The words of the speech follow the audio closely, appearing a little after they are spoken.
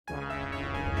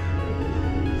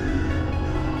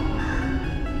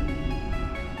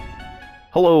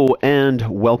Hello and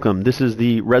welcome. This is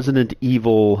the Resident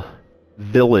Evil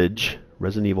Village,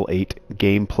 Resident Evil 8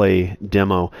 gameplay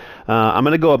demo. I'm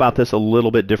going to go about this a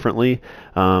little bit differently.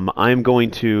 I'm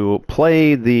going to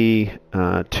play the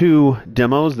two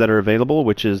demos that are available,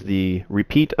 which is the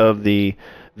repeat of the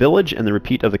village and the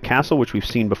repeat of the castle, which we've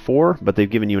seen before, but they've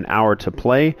given you an hour to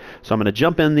play. So I'm going to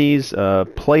jump in these,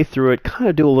 play through it, kind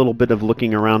of do a little bit of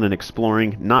looking around and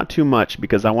exploring, not too much,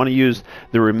 because I want to use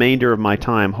the remainder of my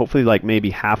time, hopefully like maybe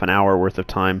half an hour worth of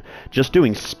time, just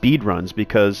doing speed runs,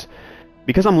 because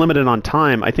I'm limited on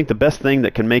time. I think the best thing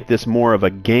that can make this more of a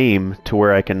game to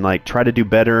where I can like try to do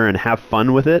better and have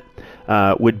fun with it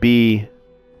would be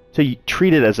to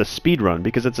treat it as a speed run,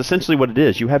 because it's essentially what it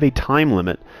is. You have a time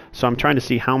limit, so I'm trying to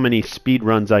see how many speed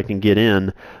runs I can get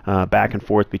in back and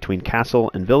forth between castle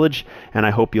and village, and I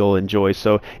hope you'll enjoy.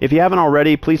 So if you haven't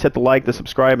already, please hit the like, the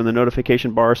subscribe, and the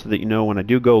notification bar so that you know when I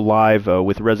do go live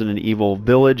with Resident Evil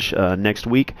Village next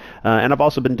week. And I've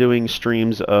also been doing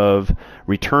streams of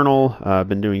Returnal, I've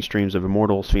been doing streams of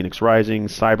Immortals, Phoenix Rising,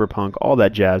 Cyberpunk, all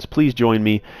that jazz. Please join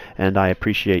me, and I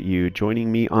appreciate you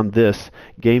joining me on this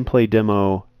gameplay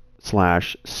demo /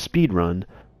 speedrun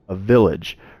of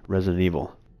Village Resident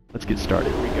Evil. Let's get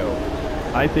started. Here we go.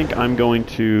 I think I'm going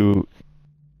to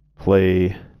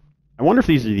play... I wonder if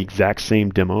these are the exact same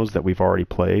demos that we've already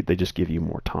played. They just give you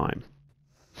more time.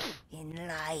 In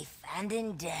life and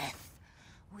in death,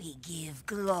 we give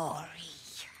glory.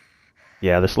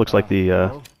 Yeah, this looks like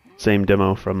the same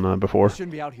demo from before. We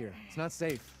shouldn't be out here. It's not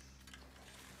safe.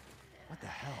 What the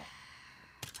hell?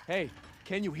 Hey,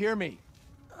 can you hear me?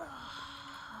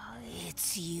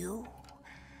 It's you,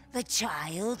 the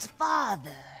child's father.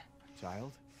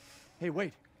 Child? Hey,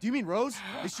 wait. Do you mean Rose?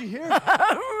 Is she here?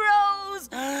 Rose!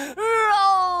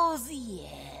 Rose,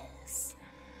 yes.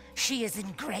 She is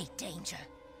in great danger.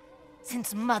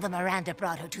 Since Mother Miranda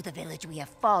brought her to the village, we have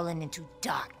fallen into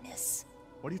darkness.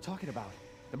 What are you talking about?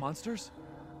 The monsters?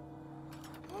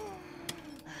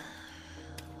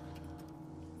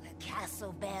 The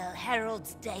castle bell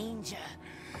heralds danger.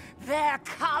 They're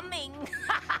coming!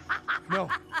 No.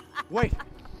 Wait.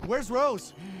 Where's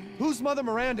Rose? Who's Mother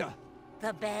Miranda?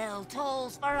 The bell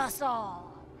tolls for us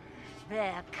all.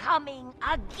 They're coming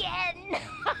again!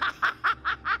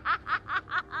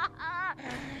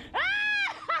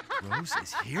 Rose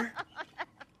is here?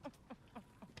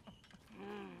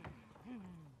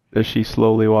 Does she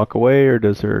slowly walk away, or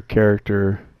does her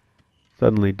character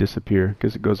suddenly disappear?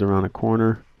 Because it goes around a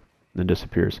corner and then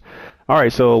disappears.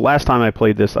 Alright, so last time I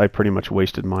played this, I pretty much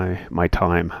wasted my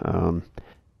time.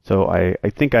 So I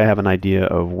think I have an idea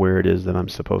of where it is that I'm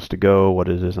supposed to go, what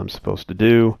it is I'm supposed to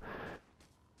do.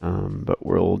 But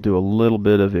we'll do a little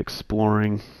bit of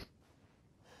exploring.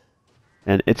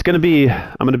 And it's going to be,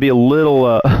 I'm going to be a little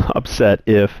upset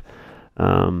if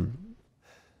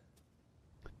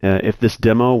this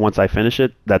demo, once I finish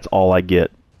it, that's all I get.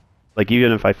 Like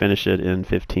even if I finish it in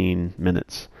 15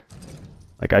 minutes.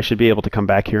 Like I should be able to come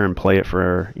back here and play it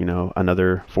for, you know,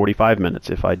 another 45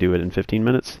 minutes if I do it in 15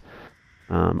 minutes.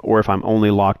 Or if I'm only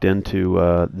locked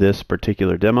into this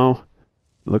particular demo.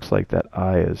 It looks like that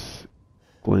eye is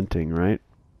glinting, right?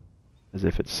 As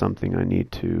if it's something I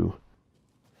need to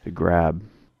grab.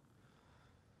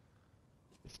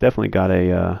 It's definitely got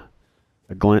a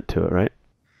glint to it, right?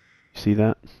 You see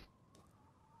that?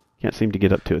 Can't seem to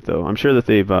get up to it though. I'm sure that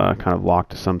they've kind of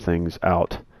locked some things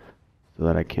out so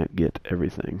that I can't get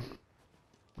everything.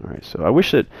 Alright, so I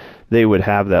wish that they would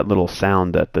have that little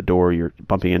sound that the door you're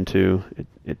bumping into,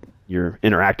 you're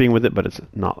interacting with it, but it's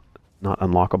not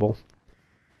unlockable.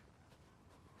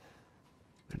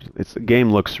 The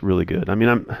game looks really good. I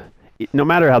mean, no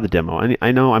matter how the demo,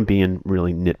 I know I'm being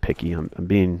really nitpicky. I'm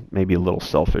being maybe a little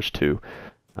selfish too.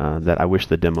 That I wish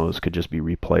the demos could just be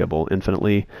replayable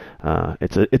infinitely.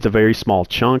 It's a very small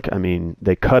chunk. I mean,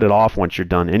 they cut it off once you're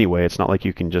done anyway. It's not like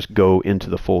you can just go into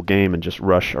the full game and just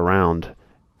rush around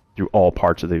through all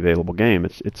parts of the available game.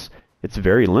 It's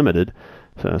very limited.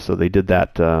 So they did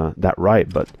that right.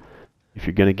 But if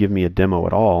you're going to give me a demo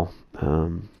at all,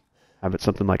 have it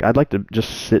something like, I'd like to just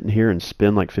sit in here and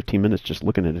spend like 15 minutes just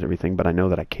looking at everything, but I know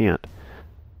that I can't.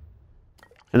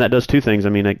 And that does two things. I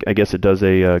mean, I guess it does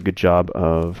a good job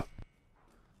of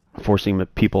forcing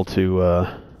people to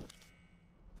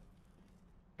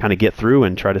kind of get through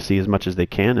and try to see as much as they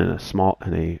can in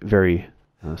a very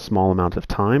small amount of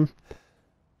time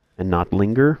and not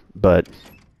linger. But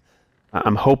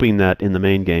I'm hoping that in the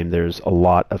main game there's a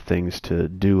lot of things to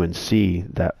do and see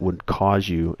that would cause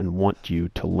you and want you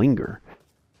to linger.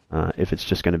 If it's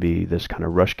just going to be this kind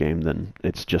of rush game, then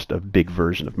it's just a big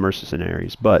version of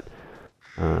Mercenaries. But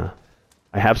I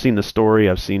have seen the story.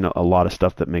 I've seen a lot of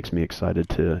stuff that makes me excited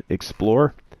to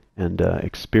explore, and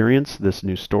experience this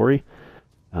new story.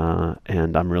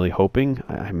 And I'm really hoping,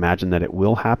 I imagine that it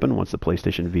will happen once the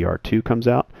PlayStation VR 2 comes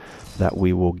out, that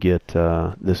we will get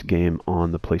this game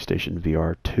on the PlayStation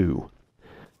VR 2.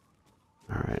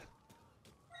 Alright.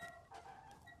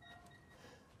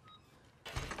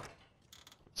 At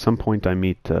some point I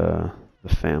meet the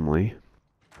family.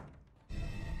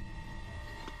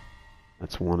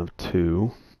 That's one of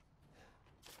two.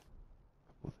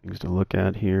 Couple things to look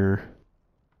at here.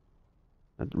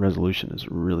 That resolution is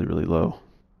really, really low.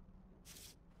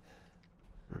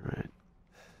 Alright.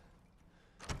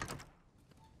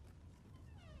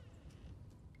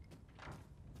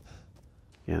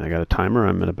 And I got a timer.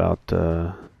 I'm at about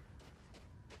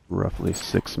roughly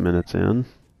 6 minutes in.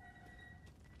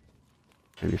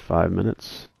 Maybe 5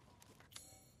 minutes.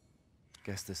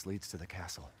 Guess this leads to the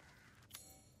castle.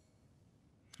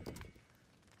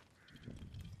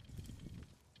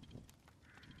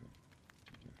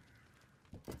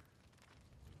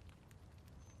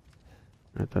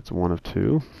 Alright, that's one of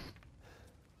two.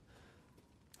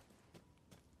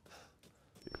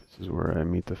 I think this is where I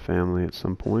meet the family at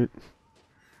some point.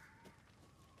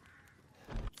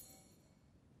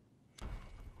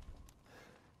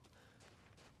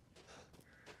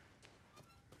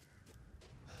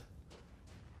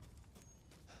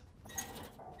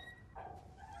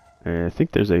 I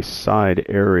think there's a side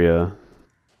area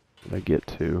that I get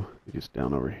to. It's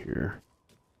down over here.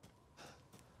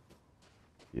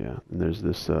 Yeah, and there's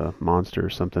this monster or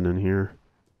something in here.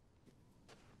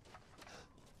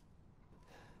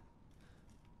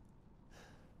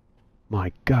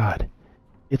 My God,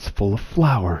 it's full of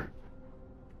flour.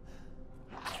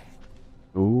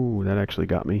 Ooh, that actually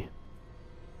got me.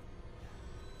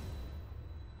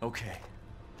 Okay.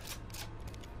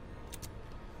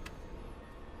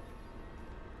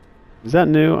 Is that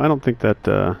new? I don't think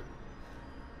that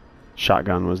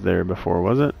shotgun was there before,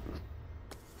 was it?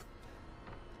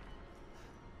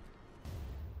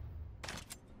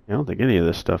 I don't think any of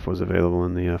this stuff was available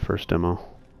in the first demo.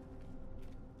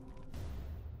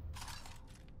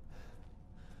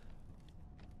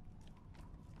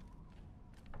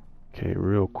 Okay,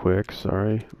 real quick,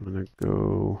 sorry. I'm gonna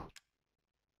go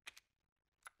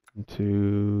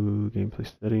into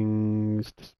gameplay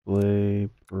settings, display,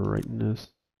 brightness.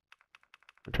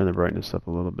 I'll turn the brightness up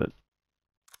a little bit.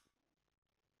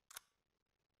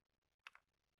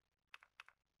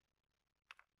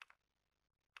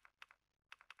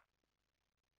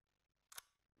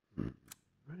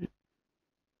 Right.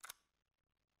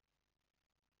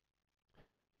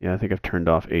 Yeah, I think I've turned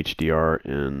off HDR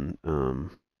in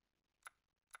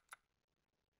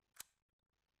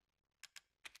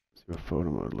see what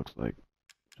photo mode looks like.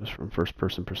 Just from first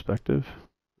person perspective.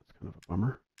 That's kind of a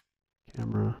bummer.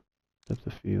 Camera, depth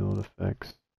of field,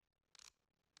 effects.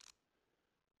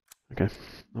 Okay,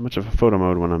 not much of a photo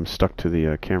mode when I'm stuck to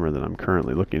the camera that I'm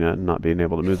currently looking at and not being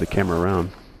able to move the camera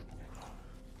around.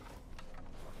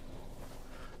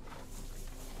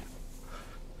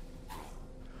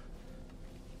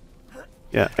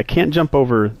 Yeah, I can't jump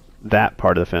over that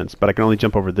part of the fence, but I can only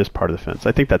jump over this part of the fence.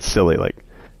 I think that's silly. Like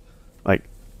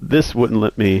this wouldn't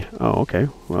let me. Oh, okay.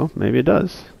 Well, maybe it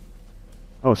does.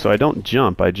 Oh, so I don't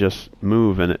jump. I just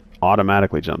move and it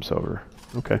automatically jumps over.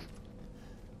 Okay.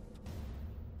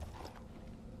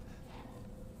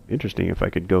 Interesting if I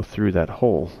could go through that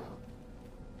hole.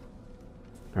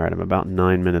 Alright, I'm about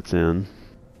 9 minutes in.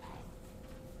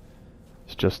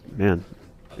 It's just, man,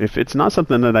 if it's not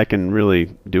something that I can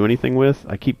really do anything with,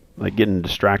 I keep like getting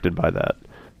distracted by that.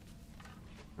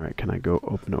 Alright, can I go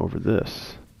open over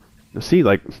this? Now see,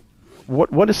 like,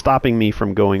 what is stopping me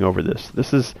from going over this?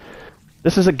 This is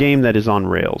a game that is on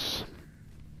rails.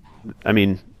 I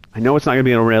mean, I know it's not going to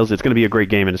be on rails. It's going to be a great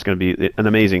game and it's going to be an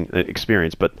amazing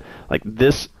experience. But like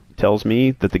this tells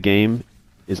me that the game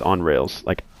is on rails.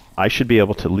 Like I should be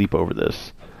able to leap over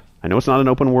this. I know it's not an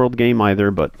open world game either,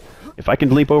 but if I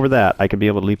can leap over that, I can be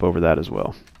able to leap over that as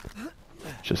well.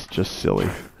 Just silly.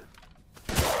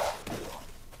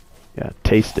 Yeah,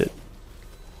 taste it.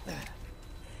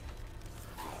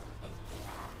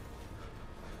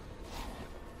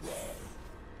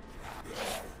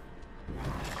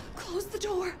 Close the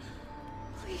door,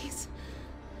 please.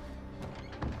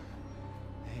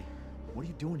 Hey, what are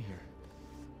you doing here?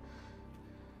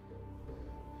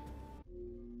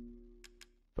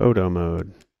 Photo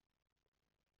mode.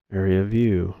 Area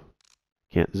view.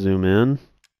 Can't zoom in.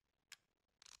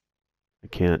 I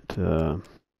can't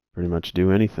pretty much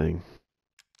do anything.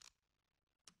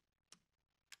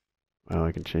 Wow,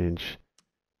 I can change.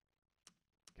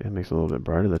 Okay, it makes it a little bit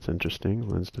brighter. That's interesting.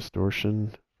 Lens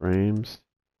distortion, frames.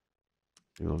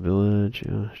 Single village.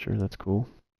 Yeah, sure, that's cool.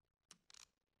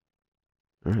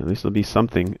 Alright, at least there'll be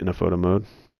something in a photo mode.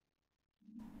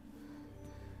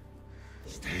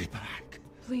 Stay back.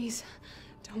 Please,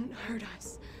 don't hurt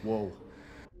us. Whoa.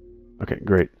 Okay,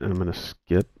 great. I'm gonna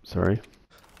skip. Sorry.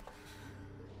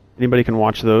 Anybody can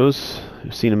watch those.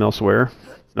 I've seen them elsewhere.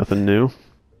 Nothing new.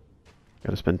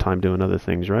 Gotta spend time doing other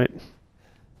things, right?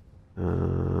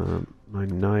 My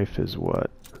knife is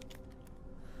what?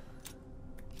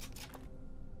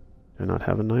 Do I not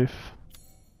have a knife?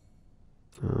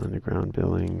 Underground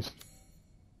billings.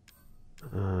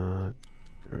 There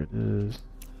it is.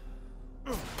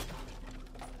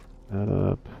 That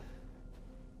up.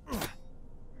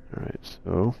 Alright,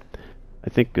 so I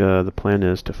think the plan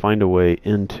is to find a way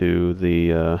into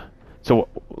the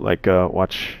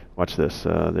watch this.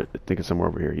 I think it's somewhere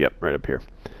over here. Yep, right up here.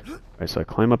 Alright, so I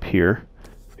climb up here,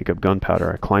 pick up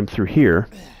gunpowder, I climb through here.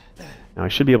 Now I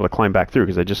should be able to climb back through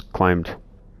because I just climbed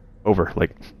over.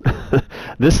 Like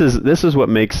this is what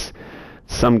makes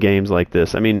some games like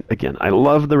this. I mean, again, I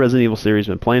love the Resident Evil series.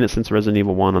 Been playing it since Resident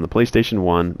Evil 1 on the PlayStation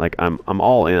 1. Like I'm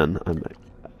all in. I'm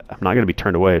not gonna be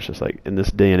turned away. It's just like in this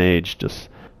day and age, just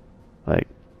like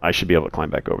I should be able to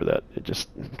climb back over that. It just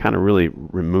kind of really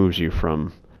removes you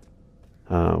from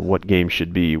what games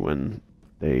should be when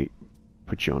they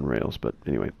put you on rails. But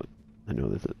anyway, I know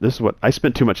that this is what I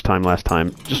spent too much time last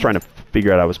time just trying to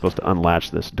figure out I was supposed to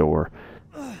unlatch this door.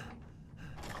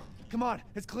 Come on,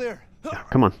 it's clear. Yeah,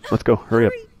 come on, let's go. Hurry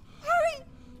up. Hurry!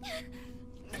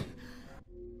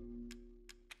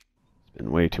 Spend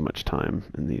way too much time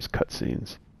in these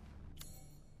cutscenes.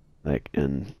 Like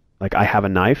I have a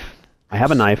knife.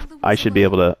 I should be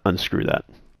able to unscrew that,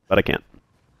 but I can't.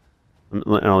 And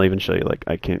I'll even show you. Like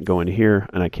I can't go into here,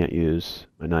 and I can't use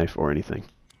my knife or anything.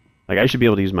 Like I should be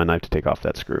able to use my knife to take off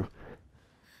that screw.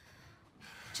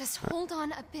 Just hold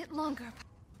on a bit longer.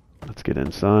 Let's get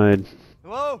inside.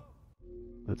 Hello?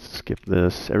 Let's skip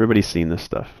this. Everybody's seen this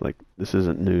stuff. Like this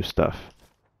isn't new stuff.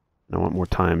 I want more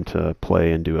time to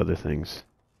play and do other things.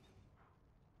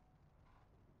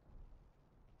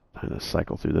 Kind of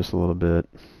cycle through this a little bit.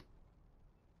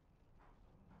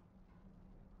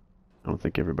 I don't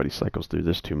think everybody cycles through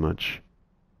this too much.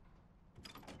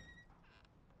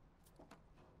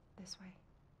 This way.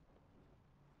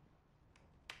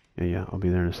 Yeah, I'll be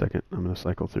there in a second. I'm going to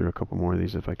cycle through a couple more of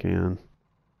these if I can.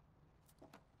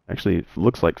 Actually, it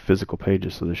looks like physical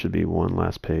pages, so there should be one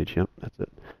last page. Yep, that's it.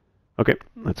 Okay,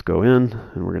 let's go in,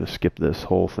 and we're going to skip this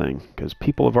whole thing, because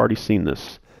people have already seen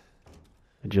this.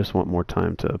 I just want more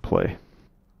time to play.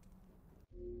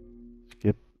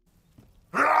 Skip.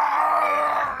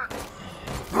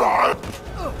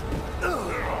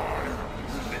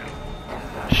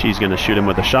 She's going to shoot him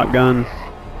with a shotgun.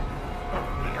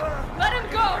 Let him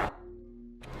go!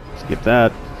 Skip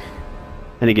that.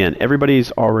 And again,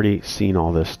 everybody's already seen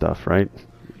all this stuff, right?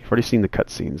 You've already seen the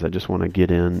cutscenes. I just want to get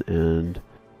in and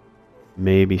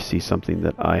maybe see something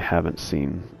that I haven't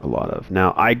seen a lot of.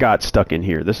 Now, I got stuck in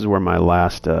here. This is where my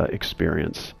last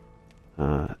experience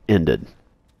ended.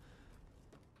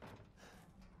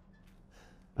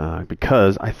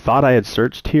 Because I thought I had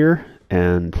searched here,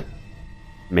 and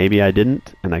maybe I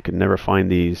didn't, and I could never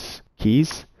find these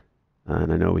keys.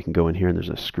 And I know we can go in here, and there's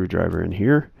a screwdriver in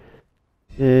here.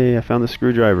 Yay, I found the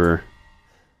screwdriver.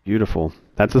 Beautiful.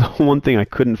 That's the one thing I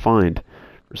couldn't find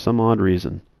for some odd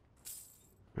reason.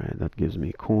 Alright, that gives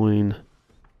me coin.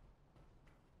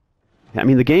 I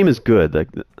mean, the game is good. Like,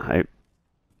 I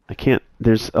can't...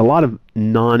 There's a lot of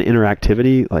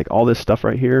non-interactivity, like all this stuff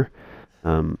right here.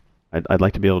 I'd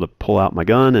like to be able to pull out my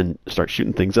gun and start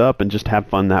shooting things up and just have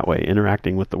fun that way,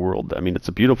 interacting with the world. I mean, it's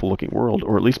a beautiful looking world,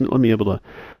 or at least let me able to...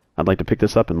 I'd like to pick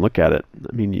this up and look at it.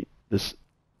 I mean, this...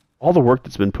 all the work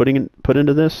that's been put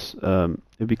into this,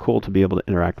 it'd be cool to be able to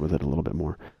interact with it a little bit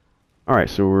more.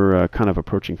 Alright, so we're kind of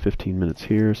approaching 15 minutes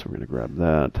here, so we're going to grab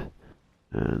that.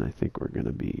 And I think we're going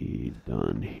to be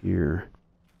done here.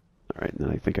 Alright, and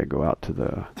then I think I go out to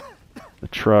the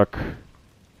truck.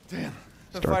 Damn,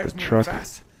 the Start fire's the moving truck.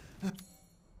 fast.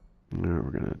 Alright,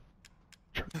 we're going to...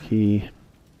 Truck key.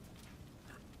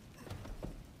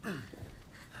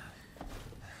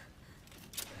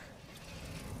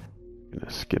 Gonna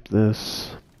skip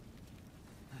this.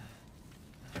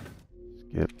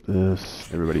 Skip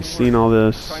this. Everybody's seen all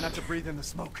this. Try not to breathe in the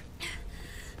smoke.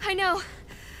 I know.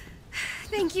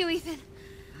 Thank you, Ethan.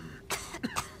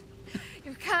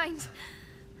 You're kind.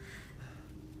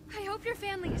 I hope your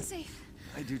family is safe.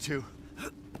 I do too.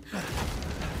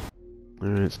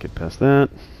 Alright, let's get past that.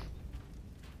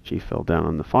 She fell down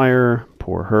on the fire.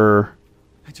 Poor her.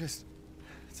 I just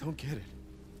don't get it.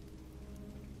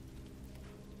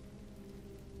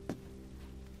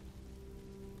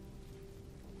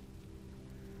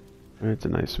 Alright, it's a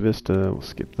nice vista. We'll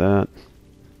skip that.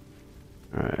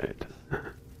 Alright.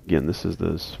 Again, this is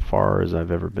as far as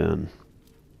I've ever been.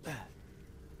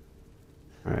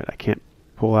 Alright, I can't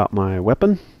pull out my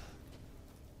weapon.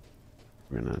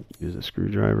 We're gonna use a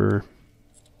screwdriver.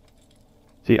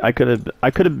 See, I could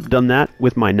have done that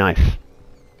with my knife.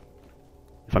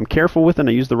 If I'm careful with it and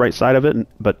I use the right side of it,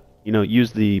 but you know,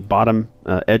 use the bottom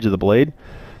edge of the blade,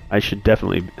 I should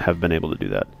definitely have been able to do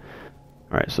that.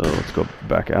 Alright, so let's go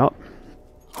back out.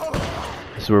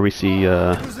 This is where we see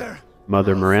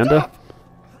Mother Miranda.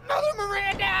 Mother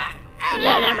Miranda!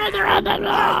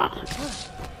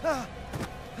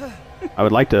 I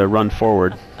would like to run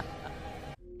forward.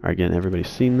 Alright, again, everybody's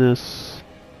seen this.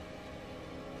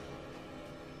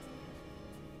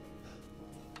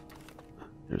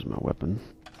 Here's my weapon.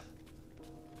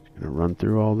 Just gonna run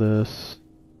through all this.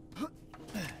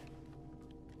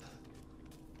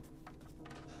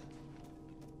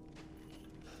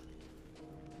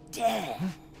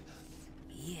 Death.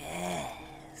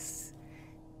 Yes.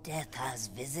 Death has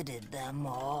visited them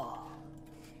all.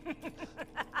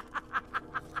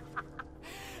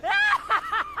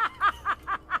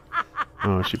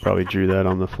 Oh, she probably drew that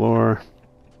on the floor.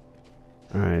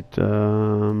 Alright,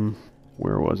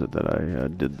 where was it that I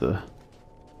did the...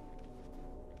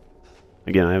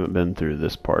 Again, I haven't been through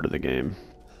this part of the game.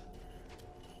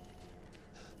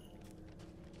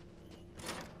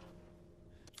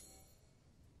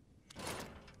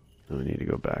 So I need to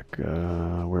go back.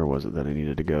 Where was it that I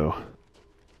needed to go?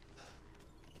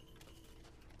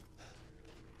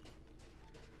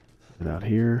 Is it out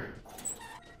here?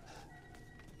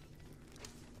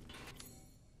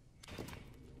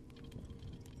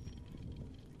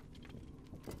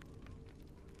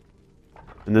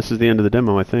 And this is the end of the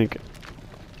demo, I think.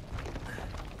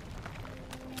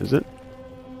 Is it?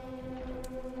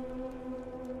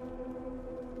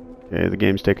 Okay, the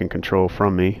game's taking control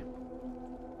from me.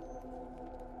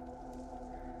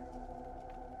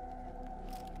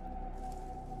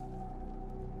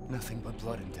 Nothing but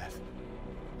blood and death.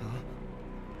 Huh?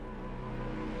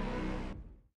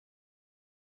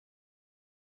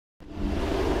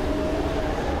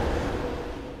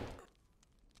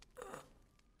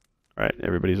 Alright,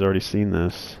 everybody's already seen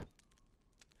this.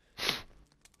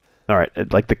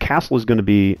 Alright, like the castle is going to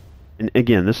be... And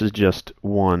again, this is just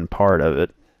one part of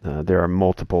it. There are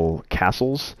multiple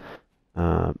castles.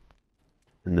 And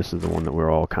this is the one that we're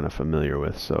all kind of familiar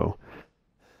with, so...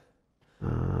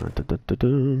 Alright,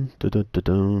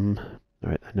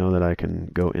 I know that I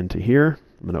can go into here.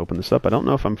 I'm going to open this up. I don't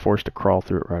know if I'm forced to crawl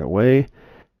through it right away.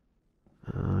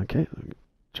 Okay,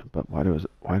 jump up. Why do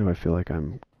I feel like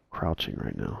I'm crouching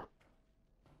right now?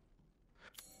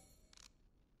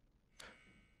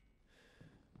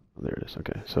 Oh, there it is.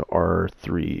 Okay, so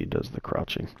R3 does the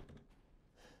crouching.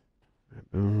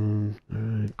 Boom.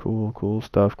 Alright, cool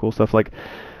stuff. Cool stuff. Like,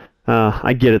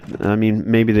 I get it. I mean,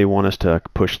 maybe they want us to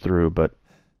push through, but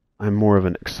I'm more of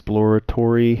an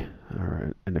exploratory,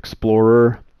 or an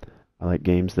explorer. I like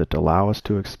games that allow us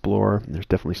to explore. There's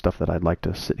definitely stuff that I'd like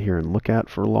to sit here and look at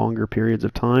for longer periods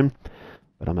of time,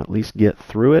 but I'm at least get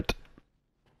through it,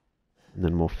 and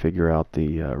then we'll figure out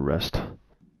the rest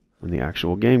when the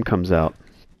actual game comes out.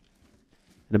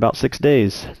 In about 6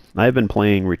 days. I've been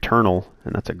playing Returnal,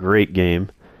 and that's a great game.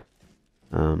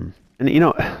 And you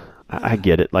know, I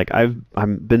get it. Like I've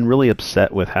been really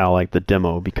upset with how like the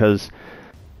demo, because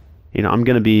you know I'm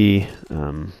gonna be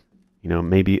you know,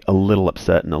 maybe a little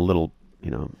upset and a little,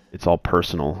 you know, it's all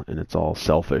personal and it's all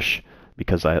selfish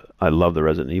because I love the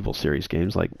Resident Evil series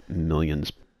games like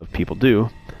millions of people do.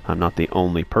 I'm not the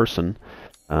only person,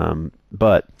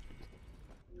 but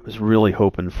I was really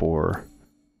hoping for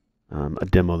a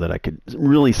demo that I could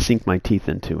really sink my teeth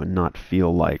into and not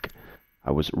feel like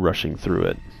I was rushing through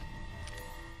it.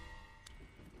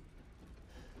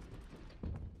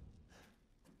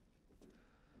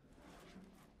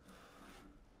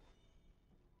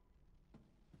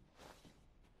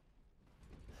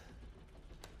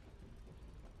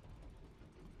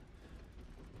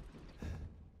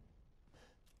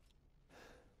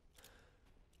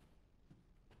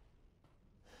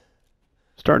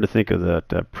 Starting to think of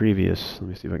that previous. Let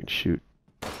me see if I can shoot.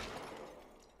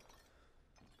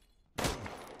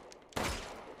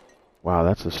 Wow,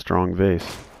 that's a strong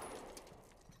vase.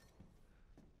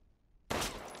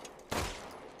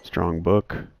 Strong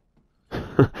book.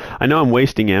 I know I'm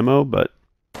wasting ammo, but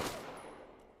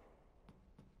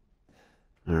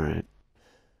all right.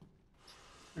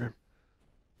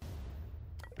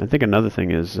 I think another thing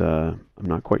is I'm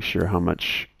not quite sure how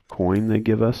much coin they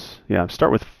give us. Yeah,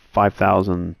 start with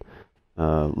 5,000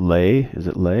 lei. Is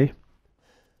it lei?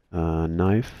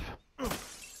 Knife. A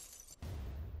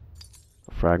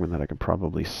fragment that I could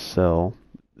probably sell.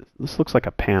 This looks like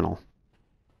a panel,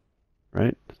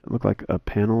 right? Does it look like a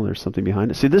panel? There's something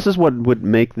behind it. See, this is what would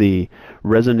make the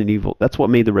Resident Evil. That's what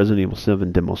made the Resident Evil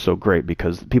 7 demo so great,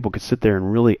 because people could sit there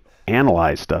and really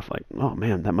analyze stuff. Like, oh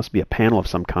man, that must be a panel of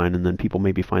some kind, and then people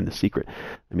maybe find the secret.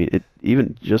 I mean, it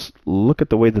even just look at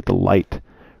the way that the light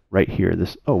right here.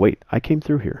 This. Oh wait, I came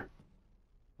through here.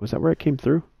 Was that where I came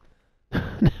through?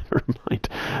 Never mind.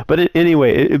 But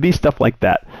anyway, it'd be stuff like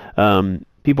that.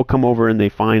 People come over and they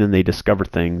find and they discover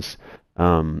things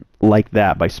like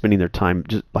that by spending their time,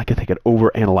 just like if they could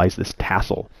overanalyze this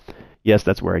tassel. Yes,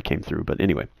 that's where I came through, but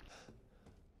anyway.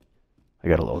 I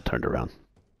got a little turned around.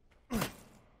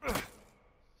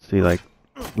 See, like,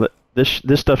 this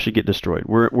stuff should get destroyed.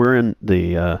 We're in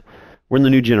the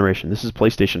new generation. This is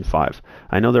PlayStation 5.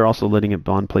 I know they're also letting it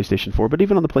on PlayStation 4, but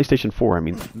even on the PlayStation 4, I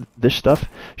mean, this stuff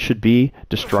should be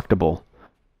destructible.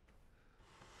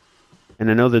 And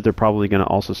I know that they're probably going to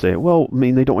also say, well, I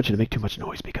mean, they don't want you to make too much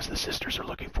noise because the sisters are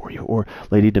looking for you, or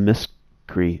Lady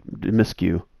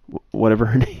Demiscu, whatever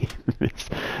her name is.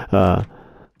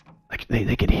 Like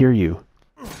they could hear you.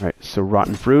 Right, so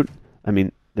rotten fruit, I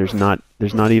mean, there's not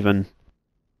even...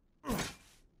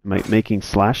 Am I making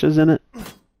slashes in it?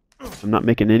 I'm not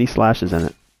making any slashes in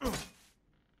it.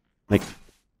 Like,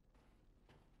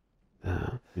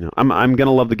 you know, I'm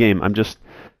gonna love the game. I'm just,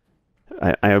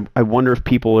 I wonder if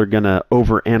people are gonna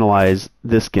overanalyze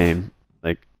this game.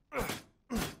 Like,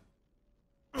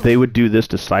 they would do this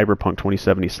to Cyberpunk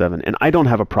 2077, and I don't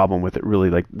have a problem with it really.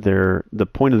 Like, the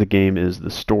point of the game is the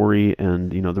story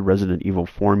and, you know, the Resident Evil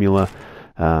formula.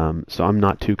 So I'm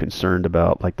not too concerned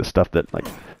about like the stuff that, like,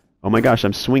 oh my gosh,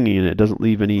 I'm swinging and it doesn't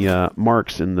leave any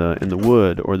marks in the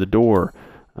wood or the door.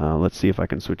 Let's see if I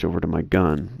can switch over to my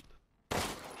gun.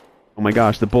 Oh my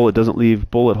gosh, the bullet doesn't leave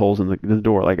bullet holes in the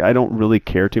door. Like, I don't really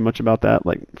care too much about that.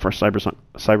 Like, for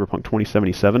Cyberpunk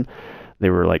 2077, they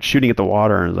were like shooting at the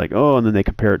water and it was like, oh, and then they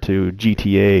compare it to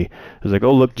GTA. It was like,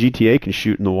 oh look, GTA can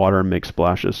shoot in the water and make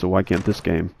splashes, so why can't this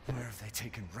game? Where have they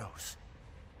taken Rose?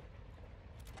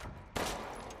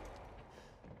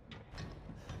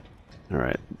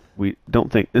 Alright, we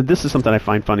don't think... This is something I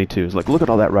find funny too, is like, look at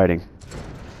all that writing.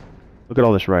 Look at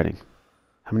all this writing.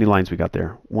 How many lines we got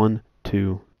there? 1,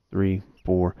 2, 3,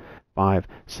 4, 5,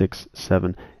 6,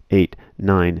 7, 8,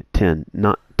 9, 10.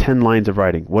 Not 10 lines of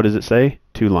writing. What does it say?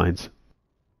 2 lines.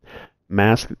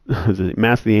 Mask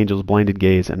the angel's blinded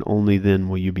gaze, and only then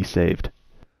will you be saved.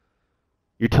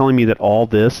 You're telling me that all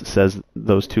this says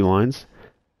those 2 lines?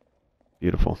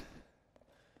 Beautiful.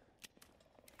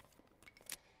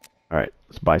 Alright,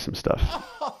 let's buy some stuff.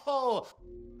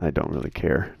 I don't really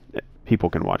care. People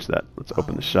can watch that. Let's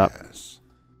open the shop. Yes.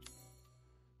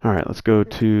 Alright, let's go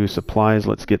to supplies.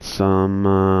 Let's get some...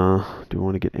 do we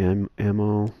want to get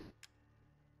ammo?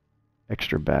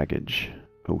 Extra baggage.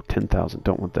 Oh, 10,000.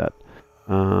 Don't want that.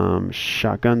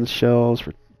 Shotgun shells.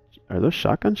 Are those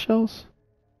shotgun shells?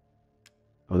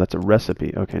 Oh, that's a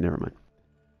recipe. Okay, never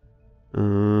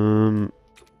mind.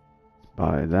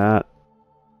 Buy that.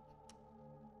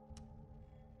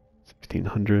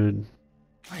 1,600.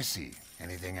 I see.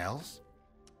 Anything else?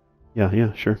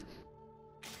 Yeah, sure.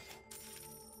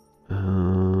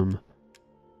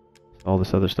 All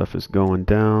this other stuff is going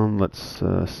down. Let's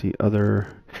see other...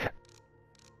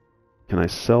 Can I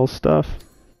sell stuff?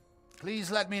 Please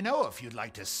let me know if you'd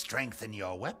like to strengthen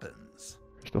your weapons.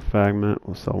 Crystal fragment.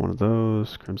 We'll sell one of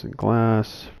those. Crimson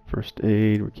glass. First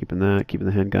aid. We're keeping that. Keeping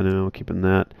the handgun ammo. Keeping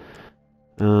that.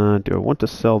 Do I want to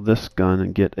sell this gun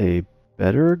and get a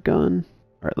better gun?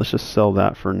 Alright, let's just sell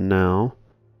that for now.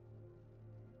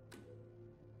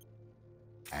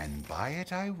 And buy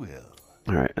it I will.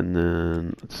 Alright, and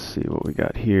then let's see what we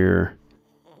got here.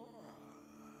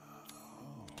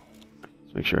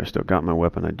 Let's make sure I still got my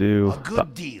weapon. I do. A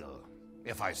good deal,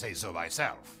 if I say so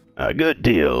myself. A good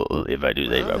deal, if I do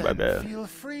say so Well, then, myself. feel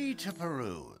free to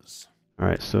peruse.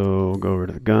 Alright, so we'll go over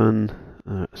to the gun.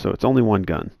 So it's only one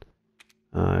gun.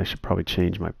 I should probably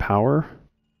change my power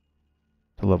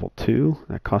to level 2.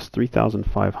 That costs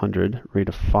 3,500. Rate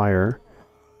of fire.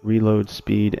 Reload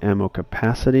speed, ammo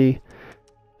capacity.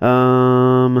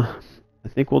 I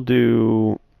think we'll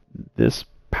do this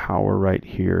power right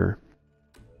here.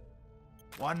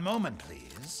 One moment,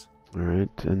 please. Alright,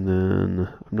 and then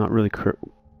I'm not really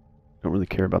don't really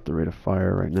care about the rate of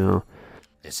fire right now.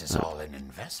 This is all an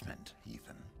investment,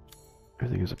 Ethan.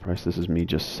 Everything is a price. This is me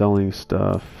just selling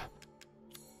stuff.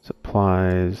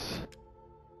 Supplies.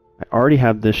 I already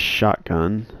have this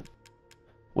shotgun.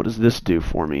 What does this do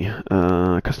for me?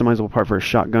 Customizable part for a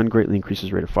shotgun greatly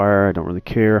increases rate of fire. I don't really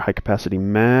care. High capacity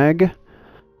mag.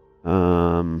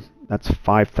 That's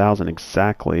 5,000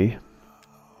 exactly.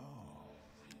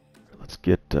 Let's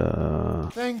get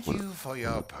Thank you for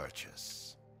your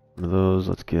purchase. one of those.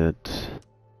 Let's get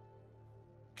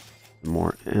some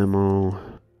more ammo.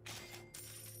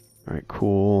 Alright,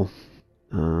 cool.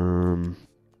 As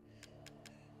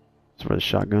for the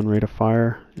shotgun rate of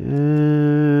fire,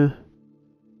 yeah.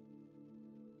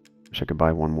 Wish I could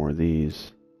buy one more of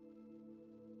these.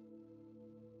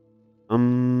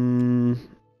 We'll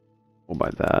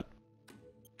buy that.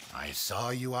 I saw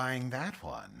you eyeing that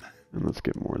one. And let's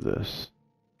get more of this.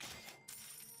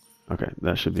 Okay,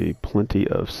 that should be plenty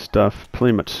of stuff.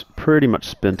 Pretty much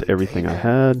spent everything I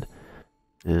had.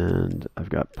 And I've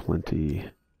got plenty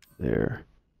there.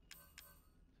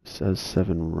 It says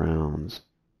 7 rounds.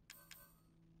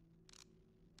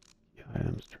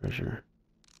 Items, treasure.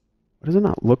 Why does it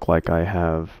not look like I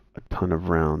have a ton of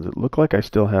rounds? It looked like I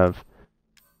still have...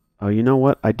 Oh, you know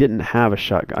what? I didn't have a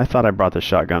shotgun. I thought I brought the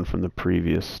shotgun from the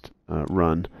previous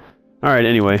run. Alright,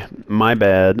 anyway, my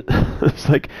bad. It's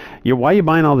like, why are you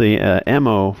buying all the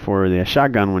ammo for the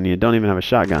shotgun when you don't even have a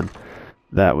shotgun?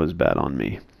 That was bad on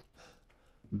me.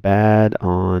 Bad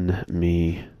on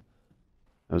me.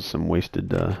 That was some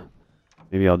wasted...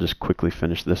 maybe I'll just quickly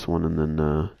finish this one and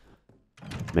then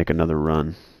make another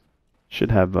run. Should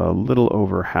have a little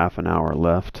over half an hour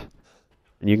left.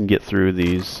 And you can get through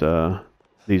these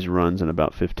runs in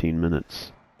about 15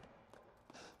 minutes.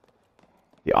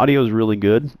 The audio is really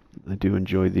good. I do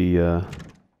enjoy the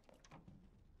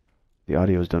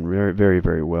audio is done very, very,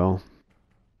 very well.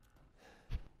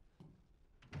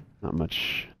 Not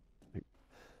much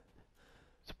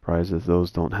surprised that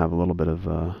those don't have a little bit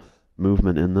of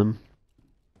movement in them.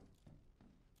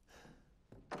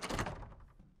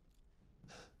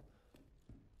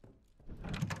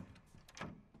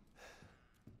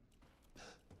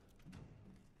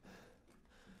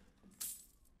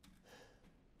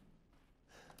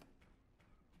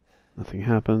 Nothing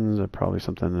happens. Probably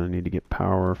something I need to get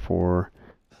power for.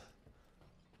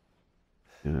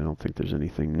 And I don't think there's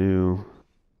anything new.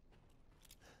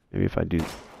 Maybe if I do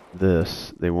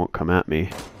this, they won't come at me.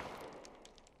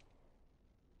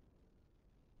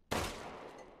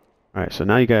 Alright, so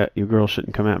now you girls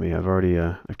shouldn't come at me. I've already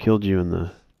I've killed you in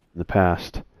the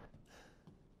past.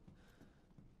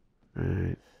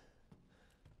 Alright.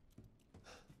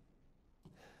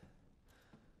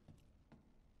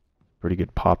 Pretty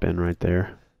good pop in right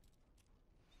there.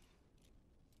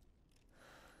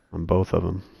 On both of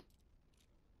them.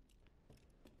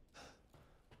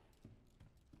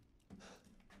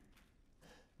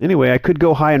 Anyway, I could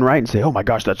go high and right and say, oh my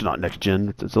gosh, that's not next gen.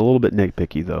 It's a little bit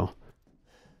nitpicky though.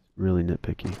 Really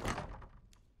nitpicky.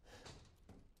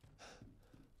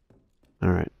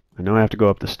 Alright, I know I have to go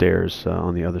up the stairs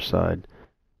on the other side.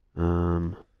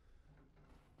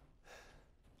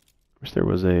 Wish there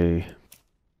was a...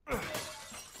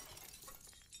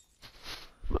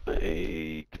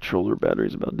 My controller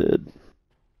battery's about dead.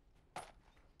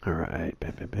 Alright,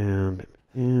 bam, bam, bam, bam,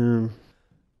 bam.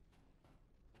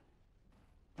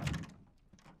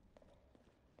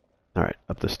 Alright,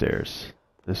 up the stairs.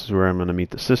 This is where I'm going to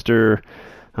meet the sister.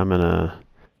 I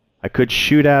could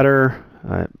shoot at her,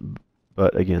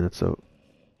 but again, it's so...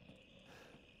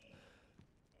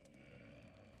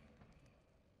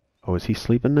 Oh, is he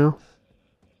sleeping now?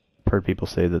 I've heard people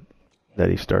say that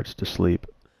he starts to sleep.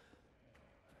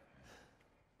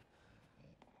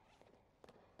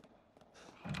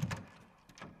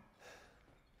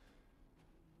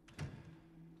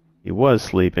 He was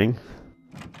sleeping.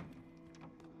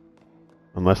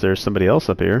 Unless there's somebody else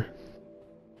up here.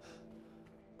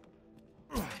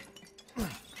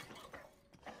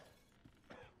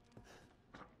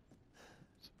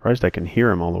 Surprised I can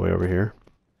hear him all the way over here.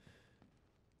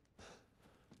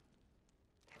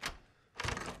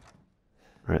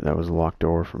 Alright, that was a locked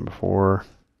door from before.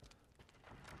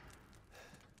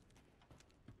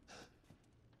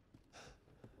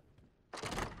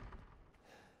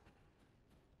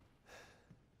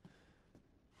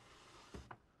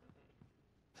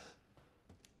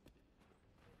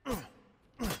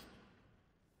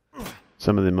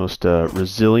 Some of the most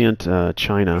resilient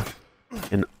china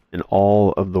in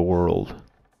all of the world.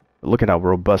 But look at how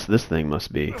robust this thing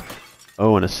must be.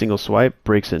 Oh, and a single swipe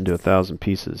breaks it into 1,000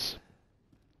 pieces.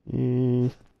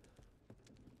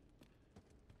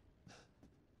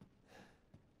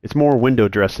 It's more window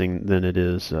dressing than it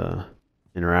is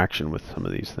interaction with some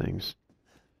of these things.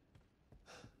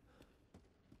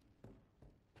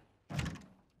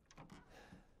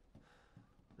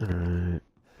 Alright,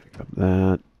 pick up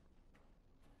that.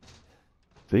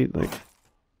 See, like,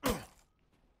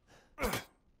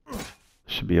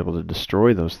 should be able to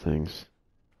destroy those things.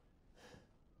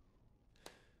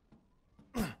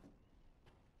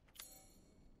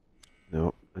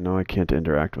 Nope, I know I can't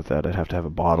interact with that. I'd have to have a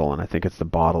bottle, and I think it's the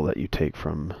bottle that you take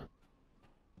from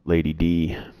Lady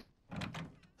D.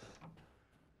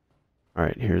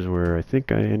 Alright, here's where I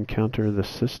think I encounter the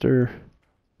sister.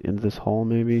 End of this hall,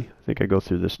 maybe? I think I go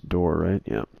through this door, right?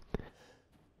 Yeah.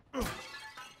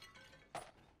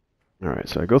 Alright,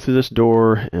 so I go through this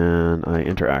door, and I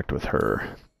interact with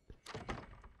her.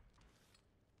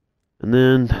 And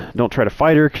then, don't try to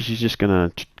fight her, because she's just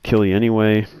gonna kill you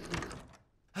anyway.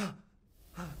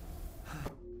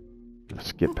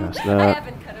 Let's get past I that.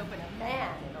 haven't cut open a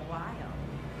man in a while.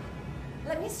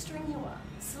 Let me string you up,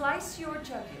 slice your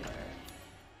jugular.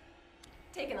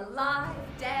 Taken alive,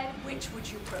 dead, which would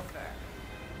you prefer?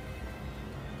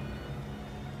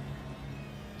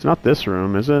 It's not this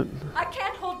room, is it? I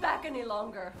can't hold back any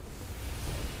longer.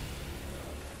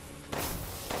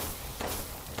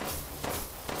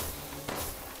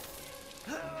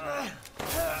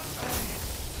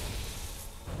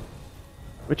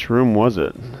 Which room was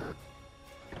it?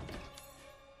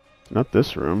 Not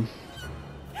this room.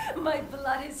 My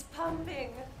blood is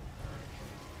pumping.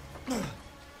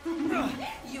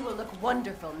 You will look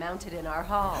wonderful mounted in our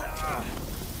hall.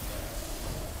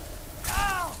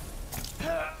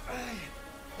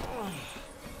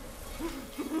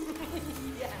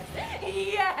 Yes,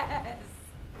 yes.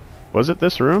 Was it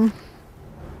this room?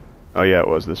 Oh yeah, it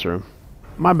was this room.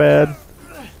 My bad.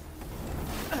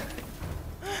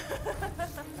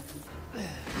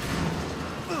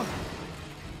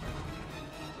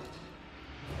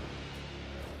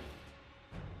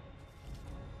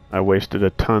 I wasted a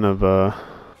ton of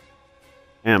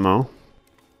ammo.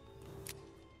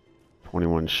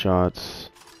 21 shots.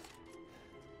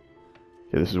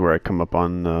 Okay, this is where I come up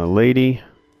on the lady.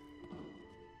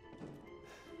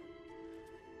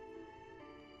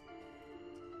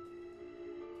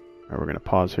 Alright, we're going to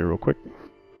pause here real quick.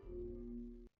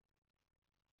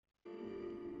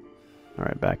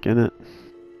 Alright, back in it.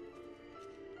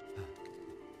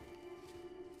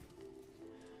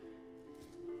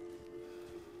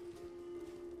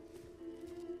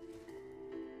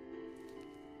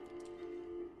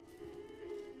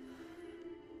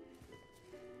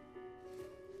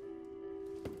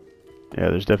 Yeah,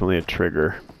 there's definitely a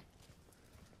trigger.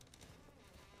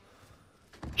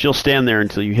 She'll stand there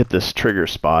until you hit this trigger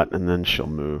spot, and then she'll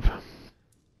move.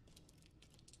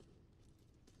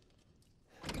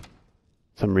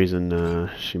 Some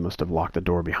reason she must have locked the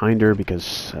door behind her,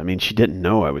 because, I mean, she didn't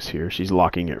know I was here. She's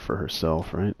locking it for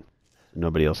herself, right?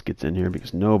 Nobody else gets in here,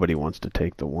 because nobody wants to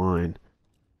take the wine.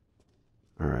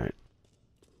 Alright.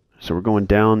 So we're going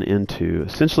down into...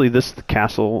 Essentially, this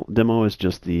castle demo is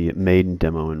just the maiden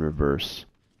demo in reverse.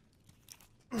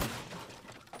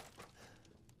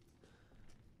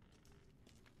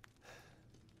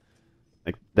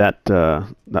 Like that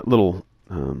that little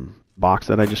box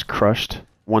that I just crushed,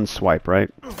 one swipe,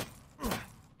 right?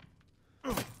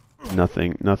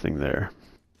 Nothing there.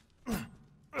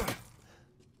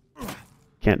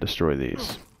 Can't destroy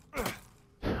these.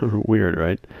 Weird,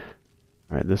 right?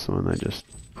 Alright, this one I just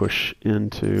push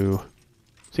into.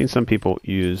 Seen some people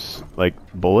use like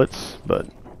bullets, but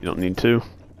you don't need to.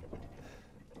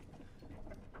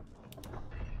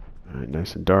 Alright,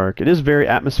 nice and dark. It is very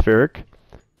atmospheric.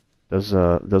 Does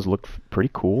look pretty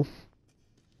cool.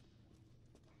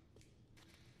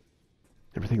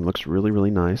 Everything looks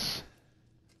really nice.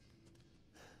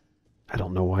 I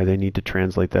don't know why they need to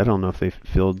translate that. I don't know if they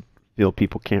feel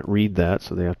people can't read that,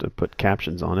 so they have to put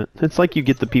captions on it. It's like you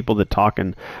get the people that talk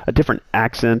in a different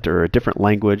accent or a different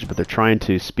language, but they're trying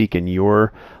to speak in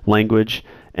your language,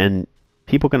 and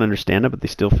people can understand it, but they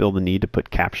still feel the need to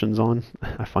put captions on.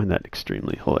 I find that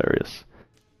extremely hilarious.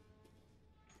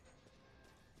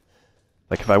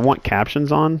 Like if I want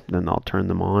captions on, then I'll turn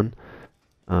them on.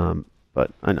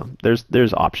 But I know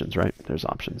there's options, right? There's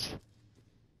options.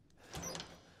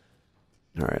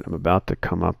 All right, I'm about to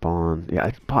come up on... Yeah,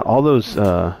 I bought all those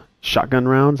shotgun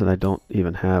rounds, and I don't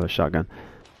even have a shotgun.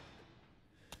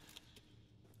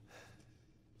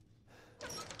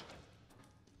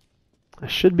 I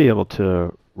should be able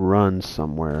to run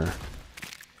somewhere.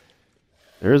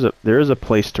 There is a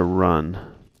place to run.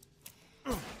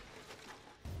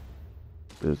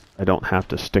 I don't have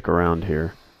to stick around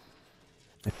here.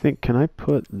 I think, can I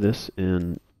put this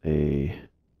in a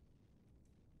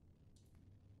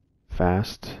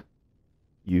fast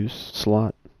use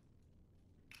slot?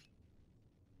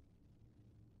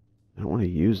 I don't want to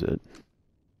use it.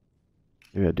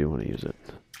 Maybe I do want to use it.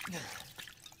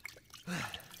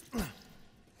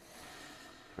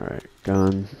 Alright,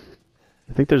 gun.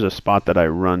 I think there's a spot that I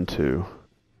run to.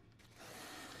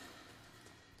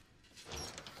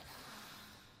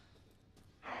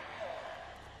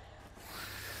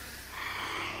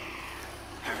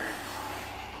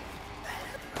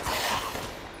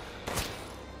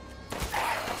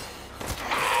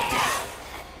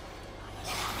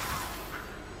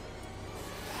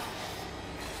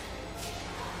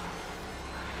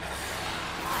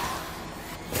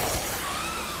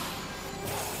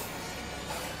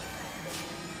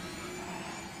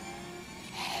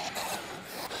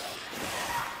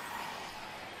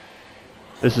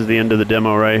 This is the end of the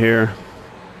demo right here.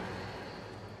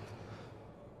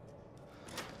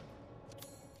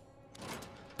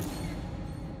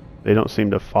 They don't seem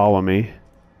to follow me.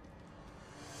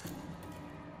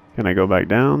 Can I go back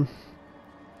down?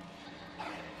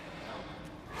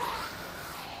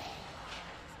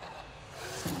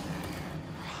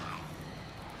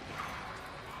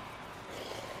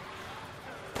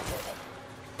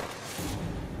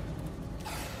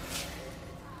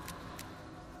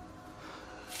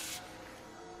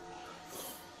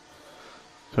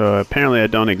 So apparently I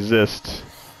don't exist.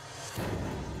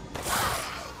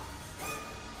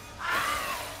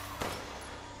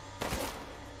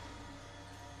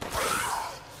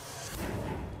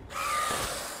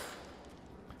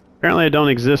 Apparently I don't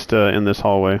exist in this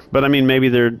hallway. But I mean, maybe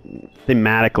they're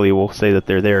thematically will say that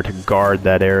they're there to guard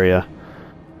that area.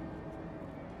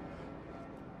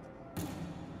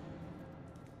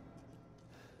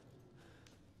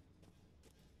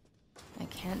 I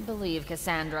can't believe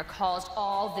Cassandra caused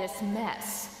all this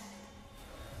mess.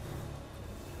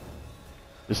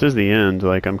 This is the end,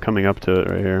 like I'm coming up to it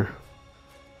right here.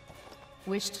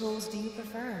 Which tools do you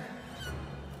prefer?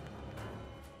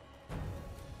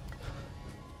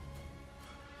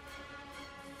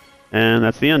 And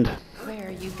that's the end. Where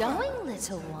are you going,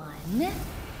 little one?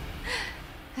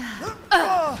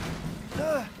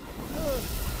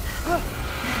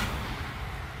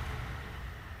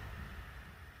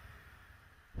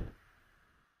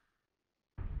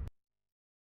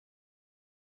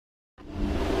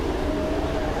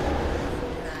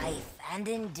 Life and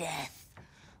in death,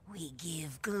 we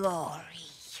give glory.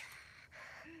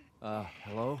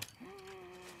 Hello?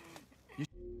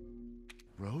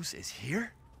 Rose is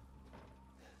here?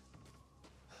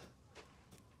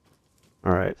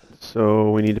 Alright,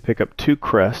 so we need to pick up 2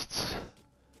 crests.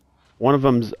 One of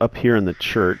them's up here in the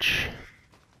church,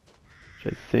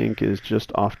 which I think is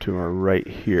just off to our right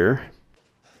here.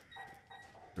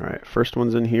 Alright, first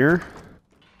one's in here.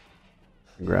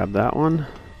 Grab that one.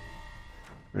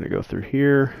 We're going to go through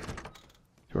here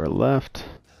to our left.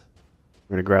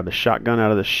 We're going to grab the shotgun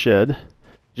out of the shed,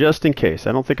 just in case.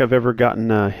 I don't think I've ever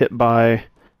gotten hit by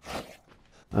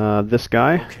this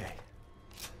guy. Okay.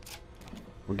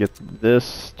 We'll get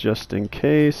this just in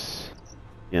case.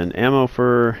 And ammo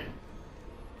for...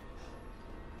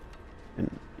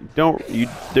 And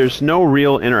there's no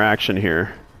real interaction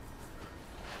here.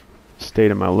 Stay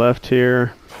to my left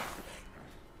here.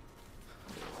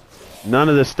 None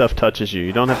of this stuff touches you.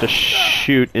 You don't have to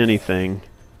shoot anything.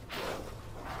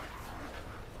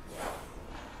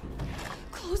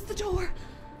 Close the door.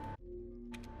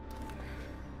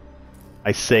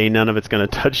 I say none of it's going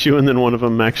to touch you, and then one of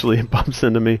them actually bumps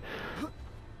into me.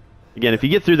 Again, if you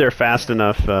get through there fast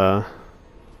enough,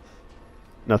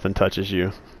 nothing touches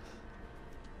you.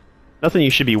 Nothing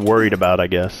you should be worried about, I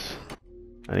guess.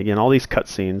 And again, all these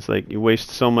cutscenes, like, you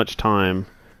waste so much time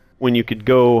when you could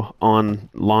go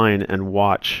online and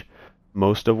watch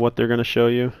most of what they're going to show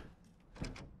you.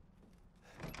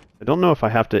 I don't know if I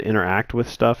have to interact with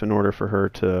stuff in order for her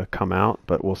to come out,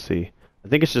 but we'll see. I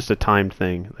think it's just a timed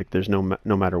thing. Like, there's no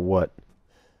matter what.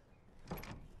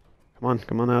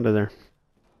 Come on out of there.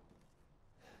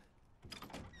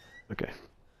 Okay.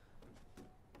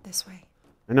 This way.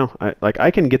 I know. I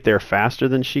can get there faster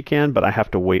than she can, but I have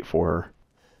to wait for her.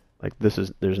 Like,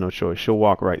 there's no choice. She'll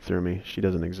walk right through me. She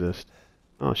doesn't exist.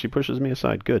 Oh, she pushes me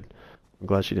aside. Good. I'm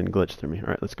glad she didn't glitch through me. All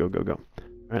right, let's go. All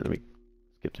right, let me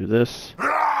skip through this.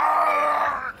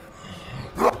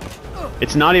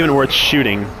 It's not even worth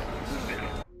shooting.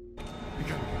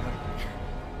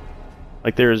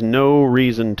 Like, there is no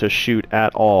reason to shoot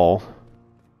at all.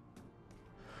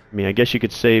 I mean, I guess you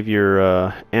could save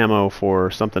your ammo for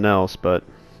something else, but...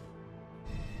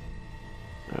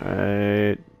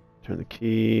 Alright, turn the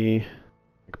key.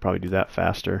 I could probably do that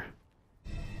faster.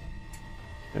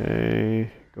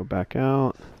 Okay, go back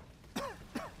out.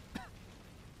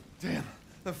 Damn,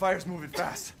 the fire's moving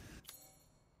fast.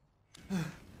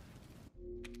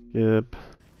 Skip.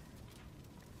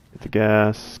 Hit the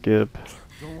gas, skip.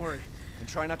 Don't worry, and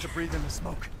try not to breathe in the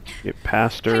smoke. Get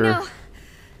past her. I know.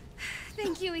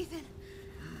 Thank you, Ethan.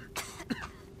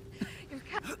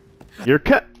 You're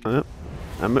cut!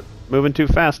 I'm moving too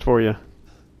fast for you.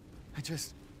 I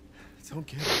don't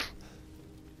get it.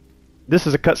 This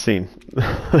is a cutscene.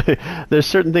 There's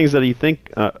certain things that you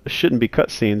think shouldn't be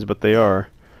cutscenes, but they are.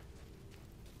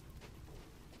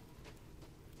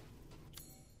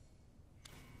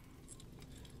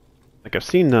 Like, I've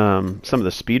seen some of the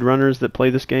speedrunners that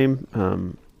play this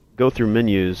game go through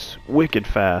menus wicked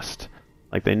fast.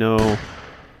 Like, they know...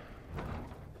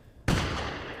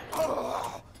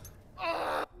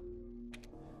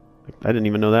 Like, I didn't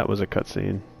even know that was a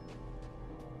cutscene.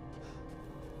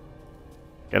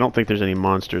 I don't think there's any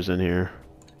monsters in here.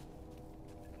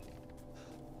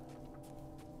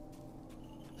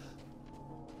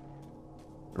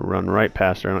 Run right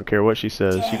past her. I don't care what she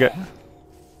says. You got.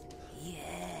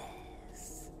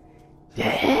 Yes.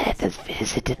 Death has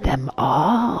visited them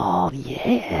all.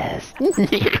 Yes.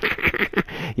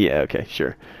 Yeah. Okay.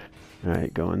 Sure. All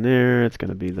right. Going there. It's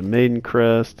gonna be the Maiden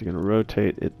Crest. You're gonna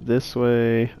rotate it this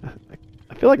way.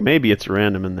 I feel like maybe it's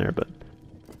random in there, but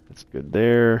it's good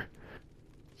there.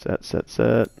 Set, set,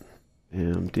 set.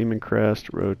 And Demon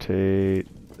Crest, rotate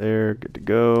there, good to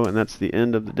go. And that's the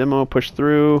end of the demo. Push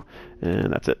through,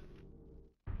 and that's it.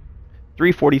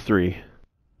 3:43.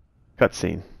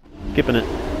 Cutscene. Skipping it.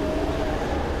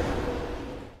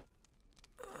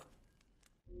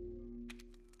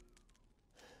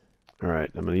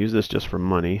 Alright, I'm going to use this just for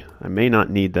money. I may not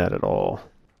need that at all.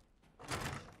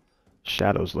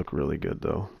 Shadows look really good,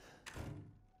 though.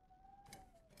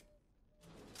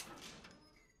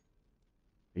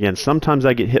 Again, sometimes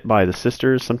I get hit by the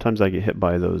sisters, sometimes I get hit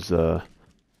by those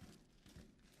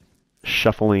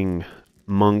shuffling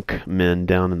monk men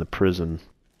down in the prison.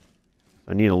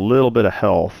 I need a little bit of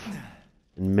health,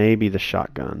 and maybe the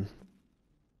shotgun.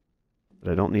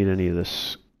 But I don't need any of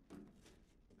this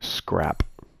scrap,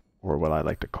 or what I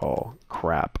like to call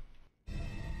crap.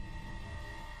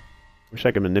 Wish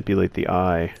I could manipulate the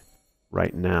eye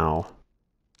right now,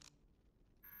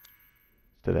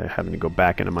 instead of having to go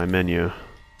back into my menu.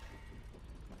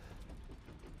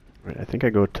 Right, I think I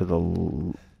go to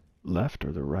the left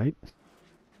or the right.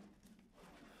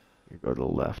 You go to the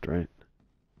left, right?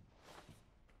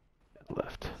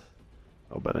 Left.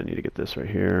 Oh, but I need to get this right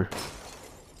here.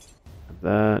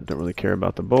 That. Don't really care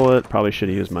about the bullet. Probably should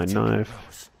have used my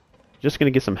knife. Just gonna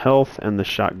get some health and the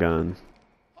shotgun.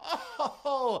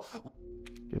 Oh,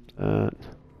 Skip that.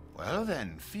 well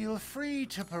then, feel free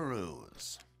to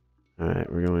peruse.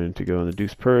 Alright, we're going to go in the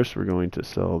Deuce Purse. We're going to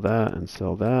sell that and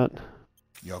sell that.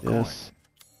 You're Yes.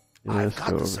 going. I've Yes, go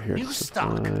got over some here new to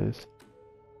stock. supplies.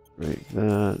 Break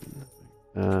that.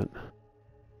 That.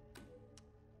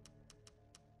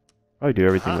 Probably do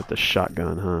everything with the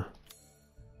shotgun, huh?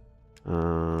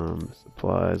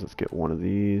 Supplies. Let's get one of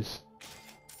these.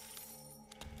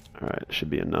 Alright,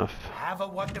 should be enough. Have a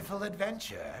wonderful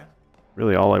adventure.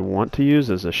 Really, all I want to use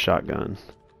is a shotgun.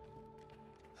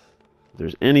 If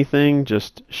there's anything,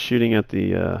 just shooting at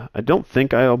the... I don't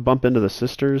think I'll bump into the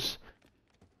sisters.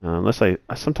 Unless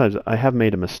sometimes I have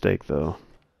made a mistake, though,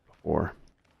 before.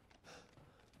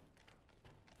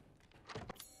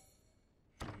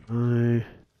 I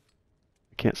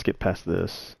can't skip past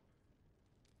this.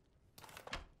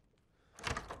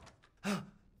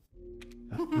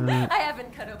 I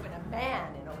haven't cut open a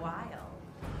man in a while.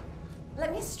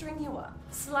 Let me string you up,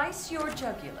 slice your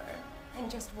jugular,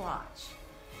 and just watch.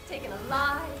 Taken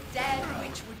alive, dead,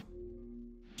 which would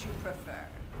you prefer?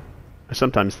 I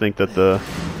sometimes think that the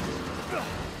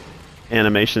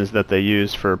animations that they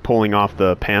use for pulling off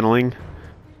the paneling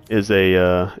is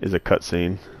a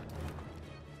cutscene.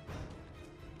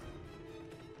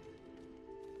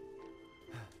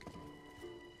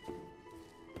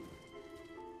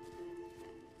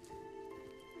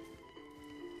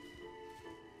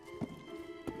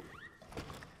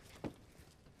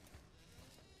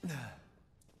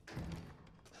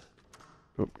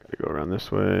 Oh, gotta go around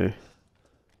this way.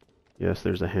 Yes,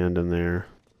 there's a hand in there.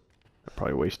 I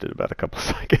probably wasted about a couple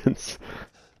seconds.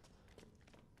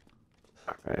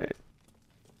 Alright.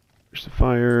 There's the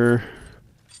fire.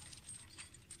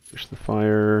 There's the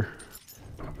fire.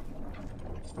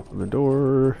 Open the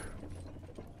door.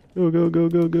 Go, go, go,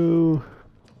 go, go.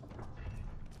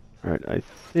 Alright, I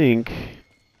think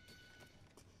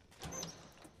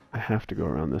I have to go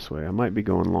around this way. I might be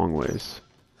going long ways.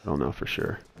 I don't know for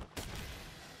sure.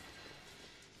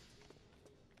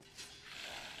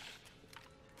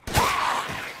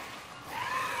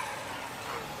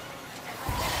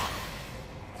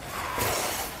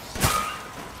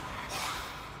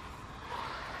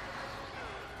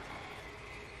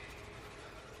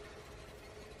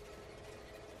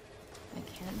 I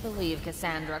can't believe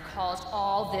Cassandra caused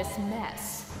all this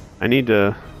mess. I need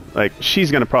to, like,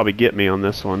 she's gonna probably get me on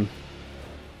this one.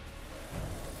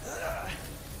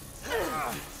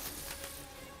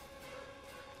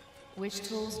 Which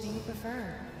tools do you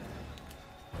prefer?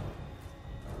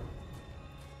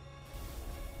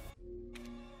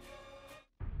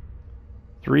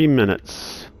 Three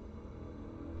minutes.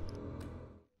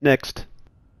 Next.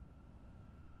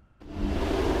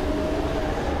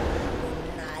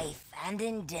 Knife and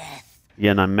in death.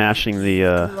 Again, I'm mashing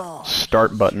the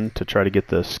start button to try to get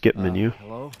the skip menu.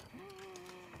 Hello?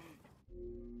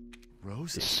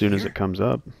 Rose as is soon as here? it comes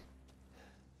up.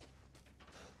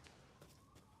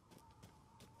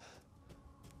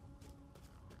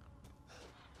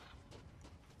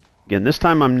 Again, this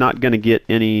time I'm not going to get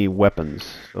any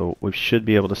weapons, so we should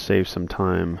be able to save some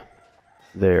time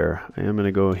there. I am going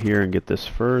to go here and get this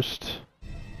first.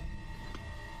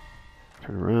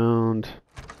 Turn around.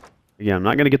 Again, I'm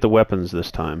not going to get the weapons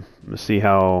this time. I'm going to see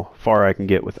how far I can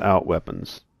get without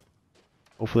weapons.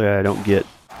 Hopefully I don't get...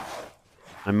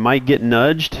 I might get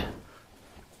nudged,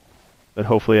 but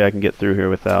hopefully I can get through here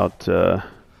without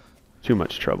too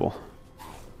much trouble.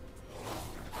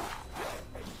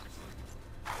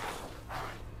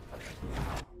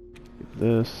 Get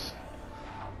this.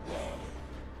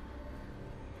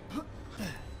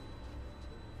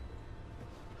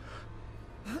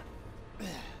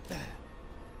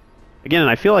 Again,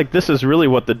 I feel like this is really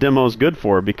what the demo is good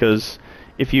for, because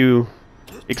if you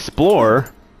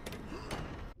explore,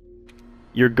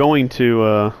 you're going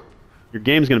to, your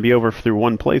game's going to be over through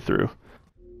one playthrough.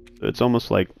 So it's almost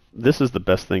like this is the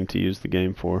best thing to use the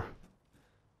game for.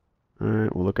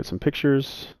 Alright, we'll look at some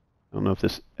pictures. I don't know if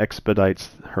this expedites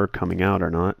her coming out or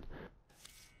not.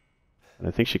 But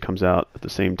I think she comes out at the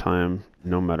same time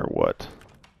no matter what.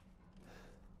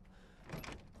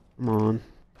 Come on.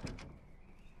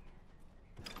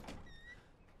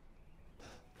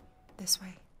 This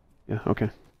way. Yeah, okay.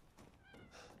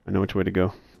 I know which way to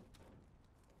go.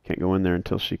 Can't go in there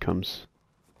until she comes.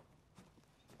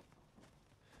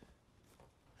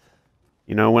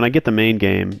 You know, when I get the main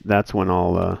game, that's when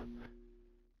I'll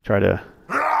try to...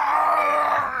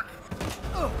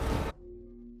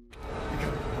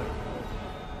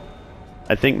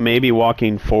 I think maybe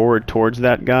walking forward towards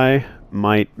that guy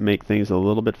might make things a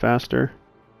little bit faster.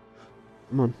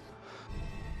 Come on.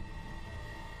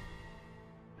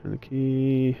 Turn the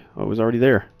key. Oh, it was already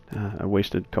there. I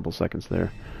wasted a couple seconds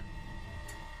there.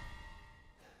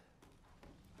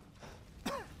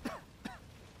 Is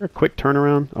there a quick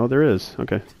turnaround? Oh, there is.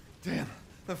 Okay. Damn,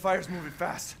 the fire's moving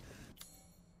fast.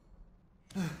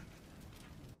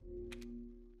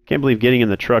 Can't believe getting in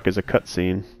the truck is a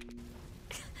cutscene.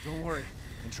 Don't worry,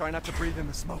 and try not to breathe in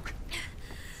the smoke.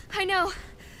 I know.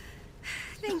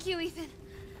 Thank you, Ethan.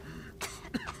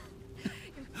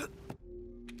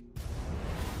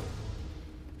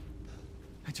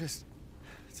 I just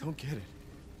don't get it.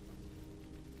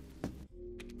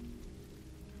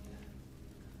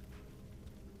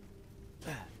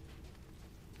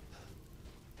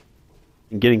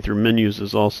 And getting through menus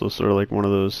is also sort of like one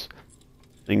of those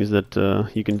things that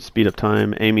you can speed up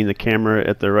time, aiming the camera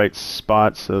at the right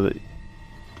spot so that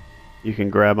you can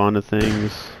grab onto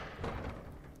things.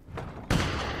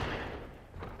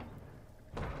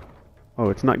 Oh,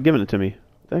 it's not giving it to me.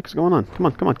 What the heck's going on? Come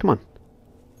on, come on, come on.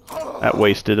 That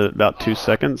wasted about 2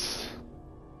 seconds.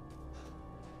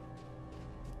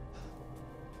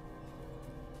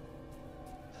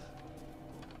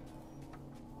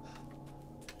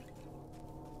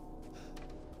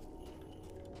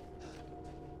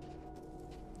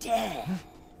 Death.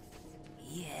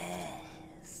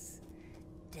 Yes.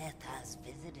 Death has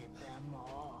visited them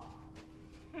all.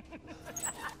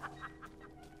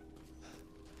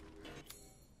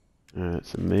 Alright,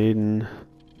 so Maiden.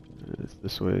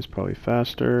 This way is probably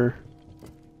faster.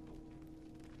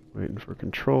 Waiting for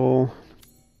control.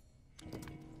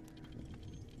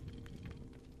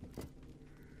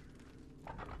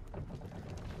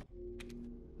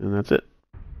 And that's it.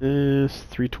 It's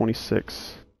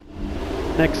 3:26.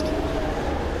 Next.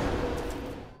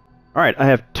 Alright, I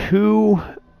have 2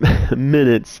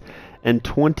 minutes and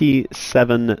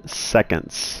 27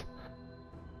 seconds.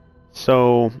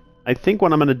 So, I think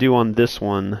what I'm going to do on this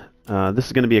one, this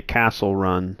is going to be a castle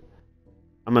run.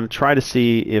 I'm going to try to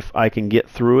see if I can get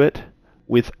through it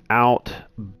without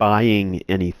buying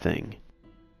anything.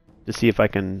 To see if I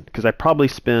can, because I probably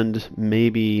spend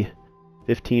maybe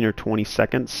 15 or 20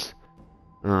 seconds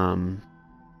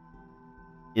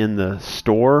in the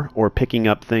store or picking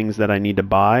up things that I need to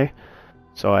buy.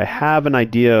 So I have an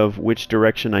idea of which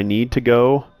direction I need to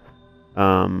go.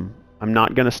 I'm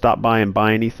not going to stop by and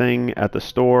buy anything at the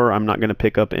store. I'm not going to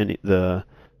pick up any the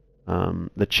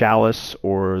chalice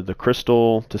or the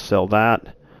crystal to sell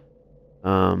that.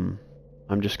 I'm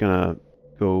just going to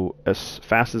go as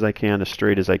fast as I can, as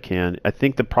straight as I can. I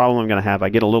think the problem I'm going to have, I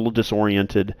get a little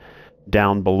disoriented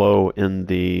down below in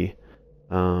the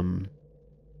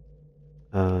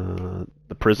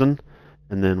prison,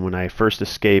 and then when I first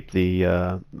escape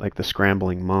the like the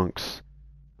scrambling monks,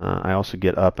 I also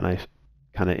get up and I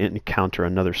kind of encounter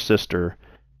another sister,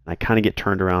 and I kind of get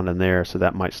turned around in there, so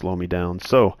that might slow me down.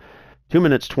 So 2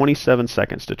 minutes 27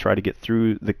 seconds to try to get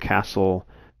through the castle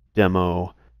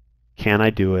demo. Can I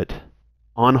do it?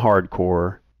 on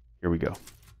hardcore. Here we go.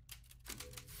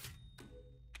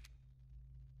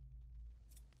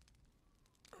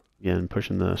 Again,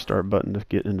 pushing the start button to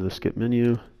get into the skip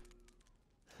menu.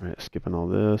 All right, skipping all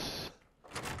this.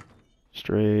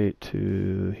 Straight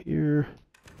to here.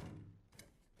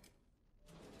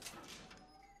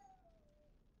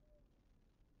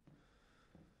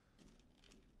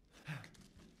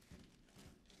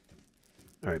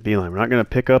 All right, Beeline. We're not going to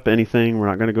pick up anything. We're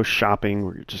not going to go shopping.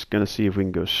 We're just going to see if we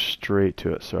can go straight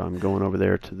to it. So I'm going over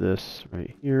there to this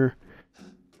right here.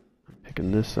 I'm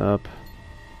picking this up.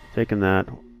 Taking that.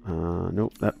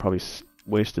 Nope, that probably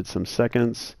wasted some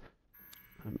seconds.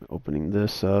 I'm opening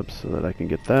this up so that I can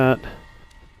get that.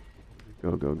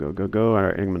 Go, go, go, go, go. All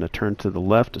right, I'm going to turn to the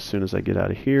left as soon as I get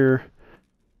out of here.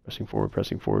 Pressing forward,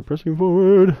 pressing forward, pressing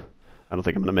forward. I don't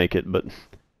think I'm going to make it, but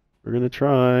we're going to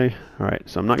try. All right,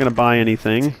 so I'm not going to buy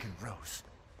anything.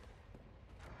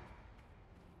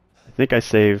 I think I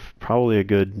saved probably a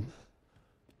good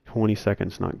 20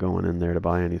 seconds not going in there to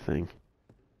buy anything.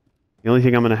 The only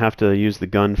thing I'm going to have to use the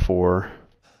gun for,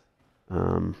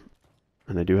 and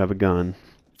I do have a gun,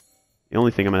 the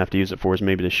only thing I'm going to have to use it for is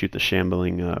maybe to shoot the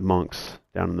shambling monks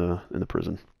down in the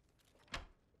prison.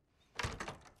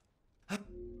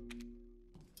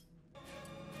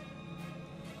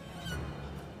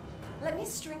 Let me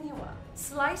string you up,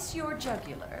 slice your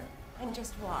jugular, and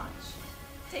just watch.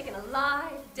 Taking a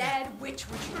live, dead, which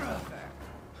would you prefer?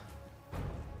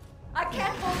 I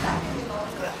can't hold back any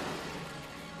longer.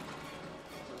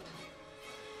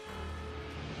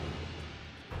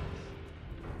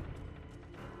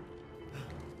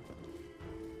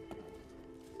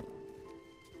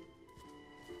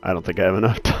 I don't think I have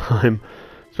enough time,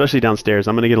 especially downstairs.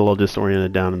 I'm going to get a little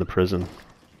disoriented down in the prison.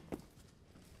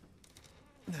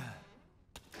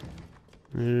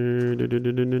 Go,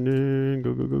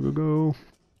 go, go, go, go.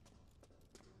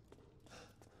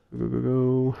 Go, go, go,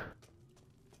 go.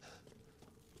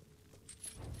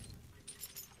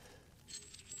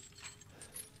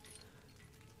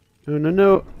 No, no,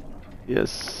 no.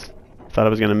 Yes. Thought I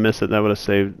was going to miss it. That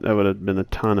would have been a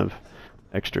ton of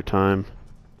extra time.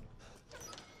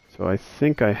 So I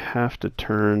think I have to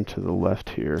turn to the left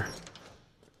here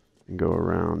and go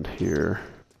around here.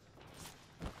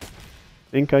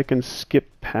 I think I can skip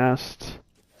past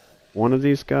one of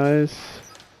these guys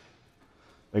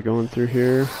by going through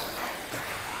here.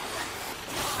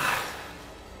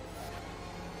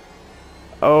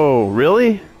 Oh,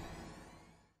 really?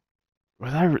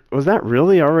 Was that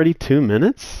really already 2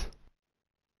 minutes?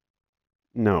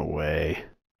 No way.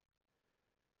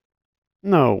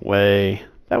 No way.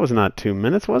 That was not 2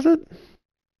 minutes, was it?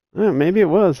 Maybe it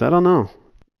was. I don't know.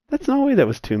 That's no way that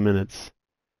was 2 minutes.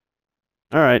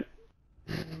 All right.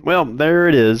 Well, there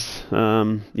it is.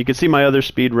 You can see my other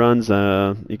speed runs.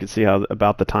 You can see how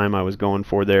about the time I was going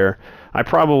for there. I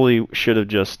probably should have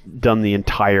just done the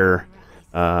entire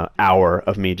hour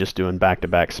of me just doing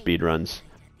back-to-back speed runs,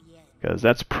 because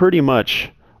that's pretty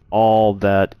much all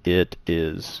that it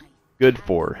is good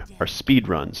for, are speed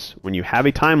runs. When you have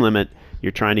a time limit,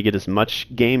 you're trying to get as much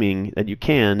gaming that you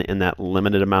can in that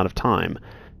limited amount of time.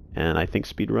 And I think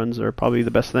speedruns are probably the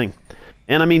best thing.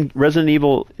 And I mean, Resident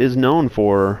Evil is known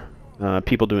for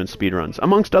people doing speedruns,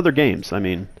 amongst other games. I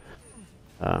mean,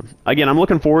 again, I'm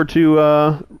looking forward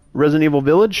to Resident Evil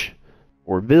Village,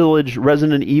 or Village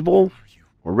Resident Evil,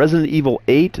 or Resident Evil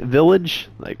 8 Village.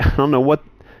 Like, I don't know what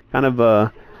kind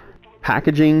of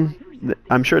packaging.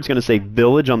 I'm sure it's going to say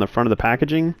Village on the front of the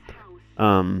packaging.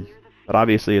 But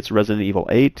obviously it's Resident Evil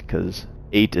 8, because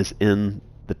 8 is in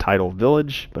the title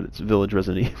Village, but it's Village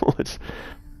Resident Evil. It's,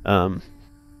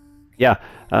 yeah.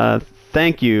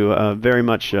 Thank you very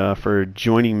much for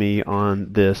joining me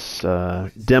on this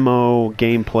demo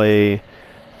gameplay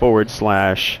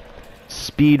 /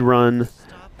 speed run.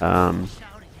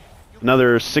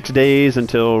 Another 6 days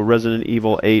until Resident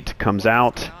Evil 8 comes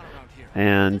out,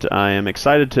 and I am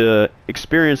excited to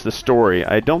experience the story.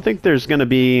 I don't think there's going to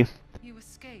be...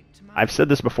 I've said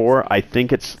this before, I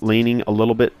think it's leaning a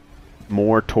little bit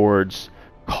more towards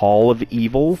Call of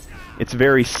Evil. It's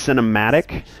very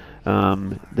cinematic.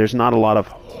 There's not a lot of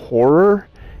horror.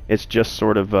 It's just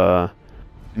sort of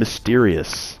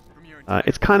mysterious.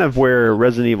 It's kind of where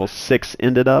Resident Evil 6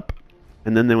 ended up,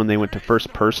 and then when they went to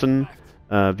first-person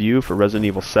view for Resident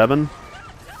Evil 7,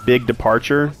 big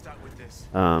departure.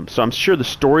 So I'm sure the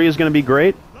story is going to be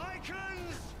great.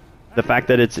 The fact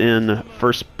that it's in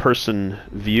first-person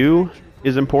view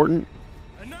is important,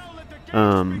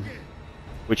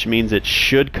 which means it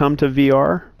should come to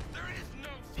VR,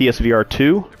 PSVR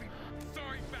 2.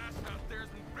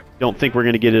 Don't think we're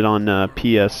going to get it on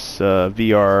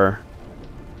PSVR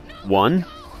 1.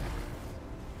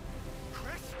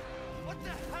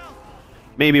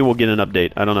 maybe we'll get an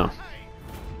update. I don't know.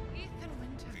 Ethan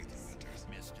Winters.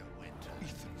 Mr.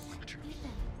 Winters. Ethan.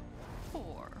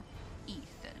 Poor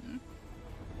Ethan.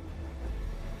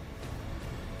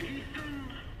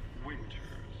 Ethan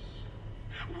Winters.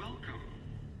 Welcome.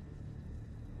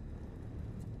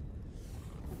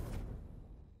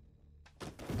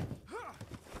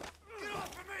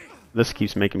 This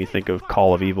keeps making me think of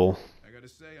Call of Evil. I gotta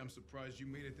say, I'm surprised you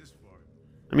made it this far.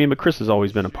 I mean, but Chris has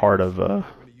always been a part of a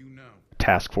What do you know?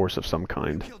 task force of some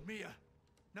kind. Killed Mia.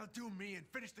 Now do me and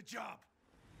finish the job.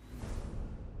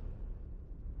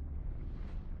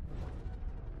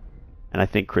 And I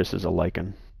think Chris is a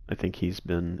Lycan. I think he's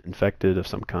been infected of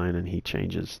some kind and he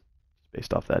changes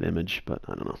based off that image, but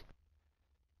I don't know.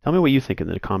 Tell me what you think in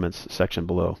the comments section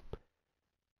below.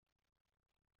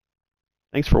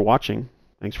 Thanks for watching.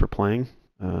 Thanks for playing.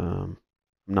 I'm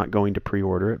not going to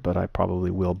pre-order it, but I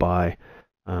probably will buy.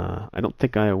 I don't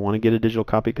think I want to get a digital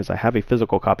copy because I have a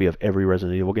physical copy of every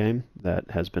Resident Evil game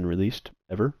that has been released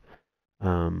ever.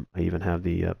 I even have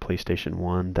the PlayStation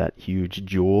 1, that huge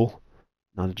jewel.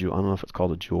 Not a jewel. I don't know if it's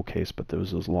called a jewel case, but there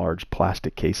was those large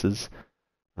plastic cases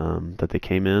that they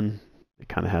came in. They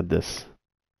kind of had this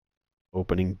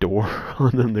opening door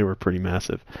on them. They were pretty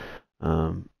massive.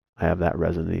 I have that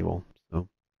Resident Evil. So,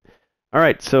 all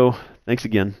right. So thanks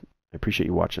again. I appreciate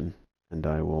you watching, and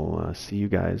I will see you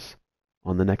guys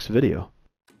on the next video.